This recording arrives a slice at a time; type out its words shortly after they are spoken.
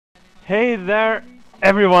Hey there,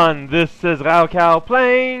 everyone! This is Raocow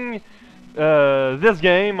playing this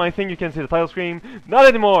game. I think you can see the title screen. Not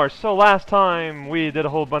anymore! So last time we did a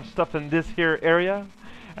whole bunch of stuff in this here area.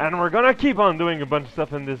 And we're gonna keep on doing a bunch of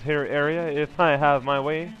stuff in this here area if I have my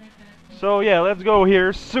way. So yeah, let's go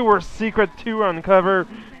here. Sewer Secret 2, uncover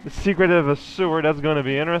the secret of a sewer. That's gonna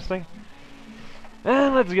be interesting.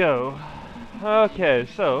 And let's go. Okay,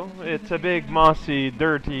 so it's a big mossy,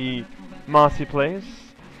 dirty, mossy place.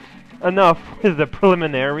 Enough with the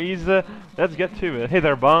preliminaries. Let's get to it. Hey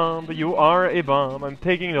there, bomb. You are a bomb. I'm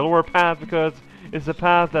taking the lower path because it's the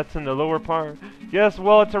path that's in the lower part. Yes,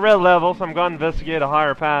 well, it's a red level, so I'm going to investigate a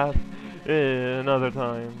higher path another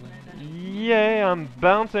time. Yay, I'm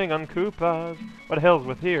bouncing on Koopas. What the hell's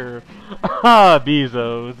with here? Ah,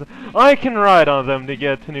 Bezos. I can ride on them to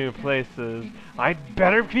get to new places. I'd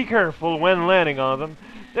better be careful when landing on them.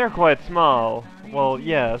 They're quite small. Well,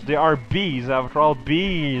 yes, they are bees, after all,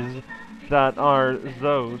 bees that are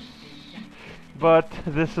those. But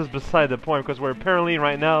this is beside the point, because we're apparently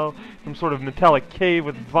right now in some sort of metallic cave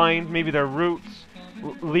with vines, maybe they're roots,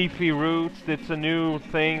 leafy roots. It's a new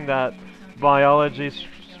thing that biology's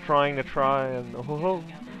trying to try, and oh,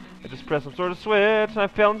 I just pressed some sort of switch, and I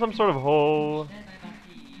fell in some sort of hole.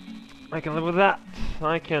 I can live with that.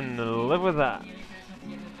 I can live with that.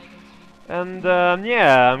 And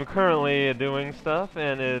yeah, I'm currently doing stuff,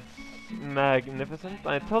 and it's magnificent.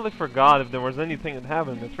 I totally forgot if there was anything that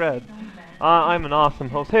happened in the thread. I'm an awesome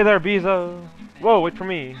host. Hey there, Bezo! Whoa, wait for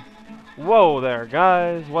me. Whoa there,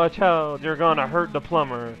 guys. Watch out. You're gonna hurt the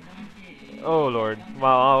plumber. Oh, Lord.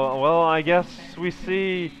 Well, I guess we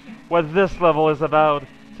see what this level is about.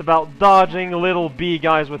 It's about dodging little bee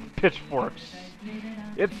guys with pitchforks.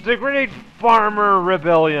 It's the Great Farmer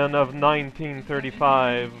Rebellion of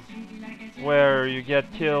 1935. Where you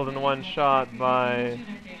get killed in one shot by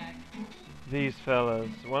these fellas.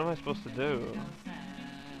 What am I supposed to do?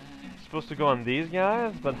 Supposed to go on these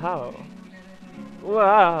guys? But how?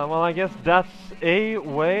 Well, I guess that's a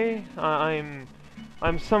way. I'm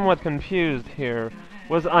somewhat confused here.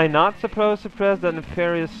 Was I not supposed to press that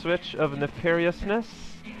nefarious switch of nefariousness?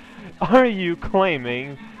 Are you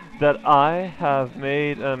claiming that I have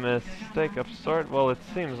made a mistake of sort? Well, it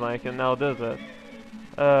seems like it now, does it?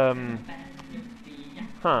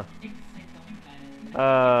 Huh.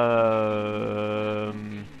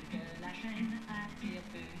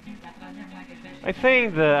 I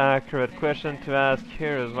think the accurate question to ask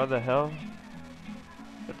here is what the hell?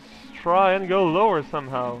 Let's try and go lower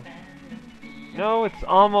somehow. No, it's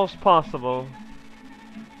almost possible.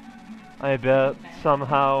 I bet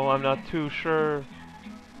somehow, I'm not too sure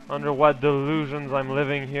under what delusions I'm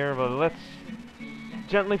living here, but let's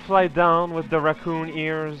gently fly down with the raccoon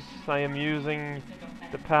ears. I am using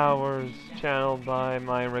the powers channeled by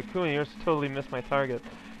my raccoon ears to totally miss my target.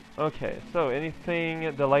 Okay, so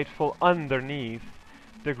anything delightful underneath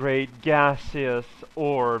the great gaseous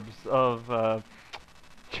orbs of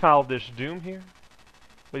childish doom here?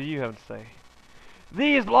 What do you have to say?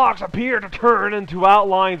 These blocks appear to turn into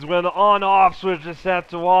outlines when the on-off switch is set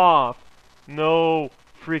to off. No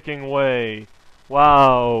freaking way.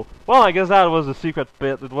 Wow. Well, I guess that was the secret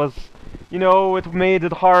bit. It was, you know, it made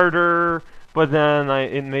it harder. But then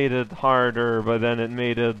it made it harder, but then it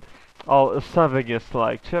made it all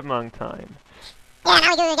esophagus-like chipmunk time. Yeah,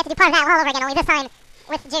 now we get to do part of that all over again, only this time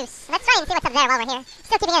with juice. Let's try and see what's up there while we're here.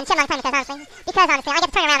 Still keeping it in chipmunk time because honestly, I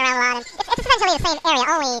get to turn around a lot, and it's essentially the same area,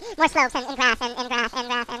 only more slopes and grass and grass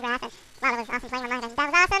and grass and grass. And wow, that was awesome playing on my end.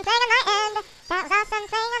 That was awesome playing on my end. That was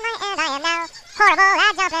awesome playing on my end. I am now horrible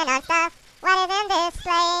at jumping on stuff. What is in this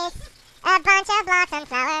place? A bunch of blocks and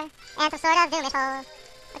flour and some sort of doomish hole.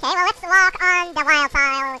 Okay, well, let's walk on the wild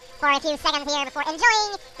tile for a few seconds here before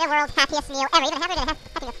enjoying the world's happiest meal ever. Even happier than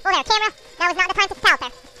happiness. Oh, there, camera. Now is not the time to fall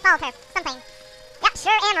there. Fall there. Something. Yep,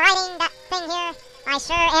 sure am writing that thing here. I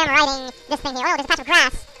sure am writing this thing here. Oh, there's a patch of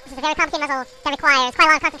grass. This is a very complicated puzzle that requires quite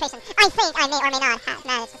a lot of concentration. I think I may or may not have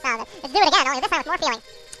managed to solve it. Let's do it again, only this time with more feeling.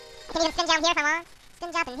 I can even spin jump here if I want.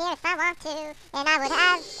 Spin jump in here if I want to. And I would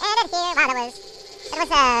have ended here. Wow, it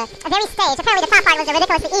was a very stage. Apparently the top part was a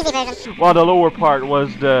ridiculously easy version. While the lower part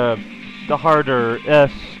was the harder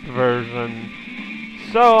S version.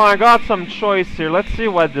 So I got some choice here. Let's see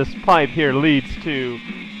what this pipe here leads to.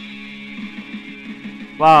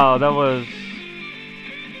 Wow, that was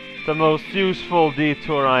the most useful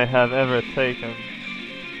detour I have ever taken.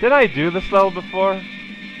 Did I do this level before?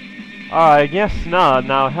 I guess not,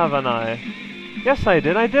 now haven't I? Yes I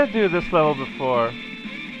did. I did do this level before.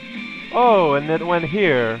 Oh, and it went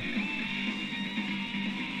here.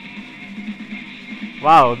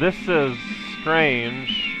 Wow, this is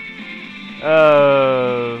strange.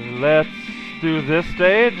 Let's do this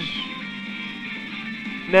stage.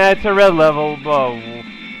 Nah, it's a red level. Oh.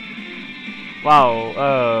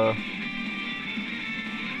 Wow,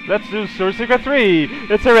 let's do Sewer Secret 3!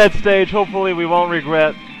 It's a red stage. Hopefully we won't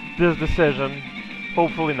regret this decision.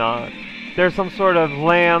 Hopefully not. There's some sort of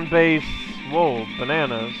land-based... Whoa,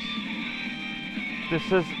 bananas. This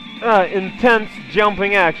is intense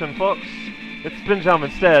jumping action, folks. It's spin jump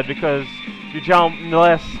instead because you jump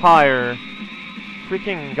less higher.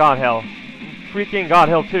 Freaking God Hell. Freaking God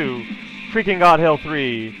Hell 2. Freaking God Hell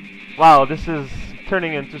 3. Wow, this is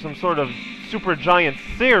turning into some sort of super giant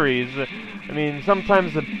series. I mean,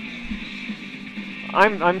 sometimes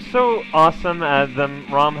I'm so awesome at them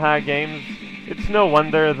ROM hack games. It's no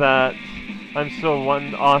wonder that I'm so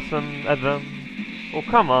awesome at them. Oh,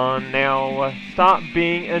 come on now. Stop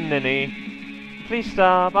being a ninny. Please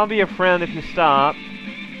stop. I'll be your friend if you stop.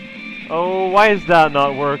 Oh, why is that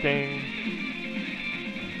not working?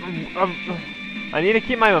 I need to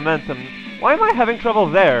keep my momentum. Why am I having trouble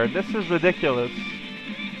there? This is ridiculous.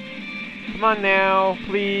 Come on now,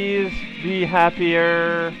 please be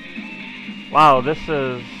happier. Wow, this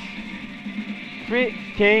is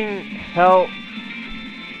freaking hell.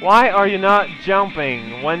 Why are you not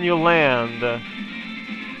jumping when you land?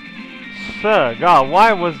 Sir, God,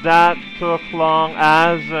 why was that took long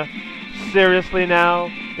as? Seriously now?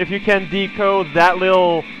 If you can decode that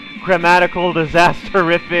little grammatical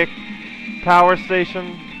disasterific power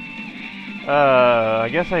station? I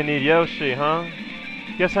guess I need Yoshi, huh?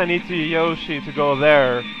 Guess I need to Yoshi to go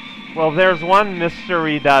there. Well, there's one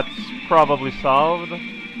mystery that's probably solved.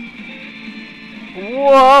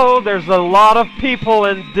 Whoa, there's a lot of people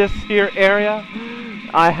in this here area.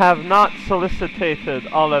 I have not solicited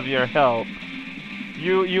all of your help.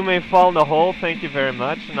 You may fall in the hole, thank you very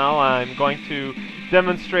much. Now I'm going to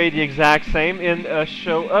demonstrate the exact same in a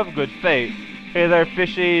show of good faith. Hey there,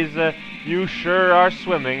 fishies. You sure are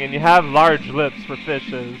swimming, and you have large lips for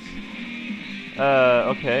fishes.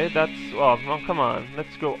 Okay, that's... Oh, come on.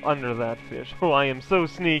 Let's go under that fish. Oh, I am so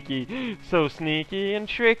sneaky. So sneaky and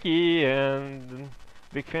tricky, and...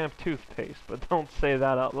 Big fan of toothpaste, but don't say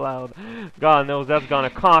that out loud. God knows that's gonna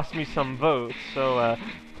cost me some votes, so,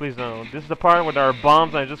 please don't. This is the part where there are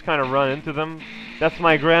bombs and I just kind of run into them. That's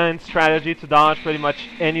my grand strategy to dodge pretty much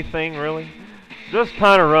anything, really. Just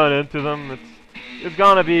kind of run into them. It's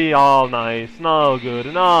gonna be all nice and all good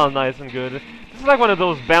and all nice and good. This is like one of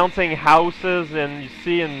those bouncing houses and you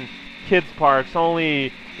see in kids parks,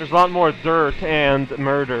 only there's a lot more dirt and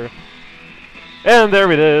murder. And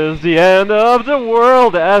there it is, the end of the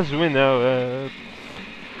world as we know it.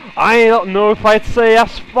 I don't know if I'd say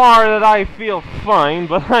as far that I feel fine,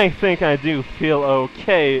 but I think I do feel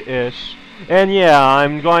okay-ish. And yeah,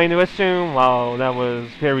 I'm going to assume, wow, that was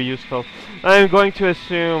very useful. I'm going to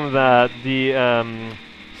assume that the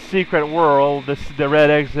secret world, the red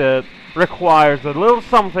exit, requires a little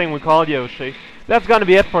something we call Yoshi. That's gonna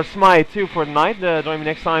be it for SMI2 for tonight. Join me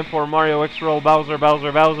next time for Mario X Roll Bowser.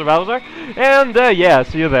 And yeah,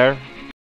 see you there.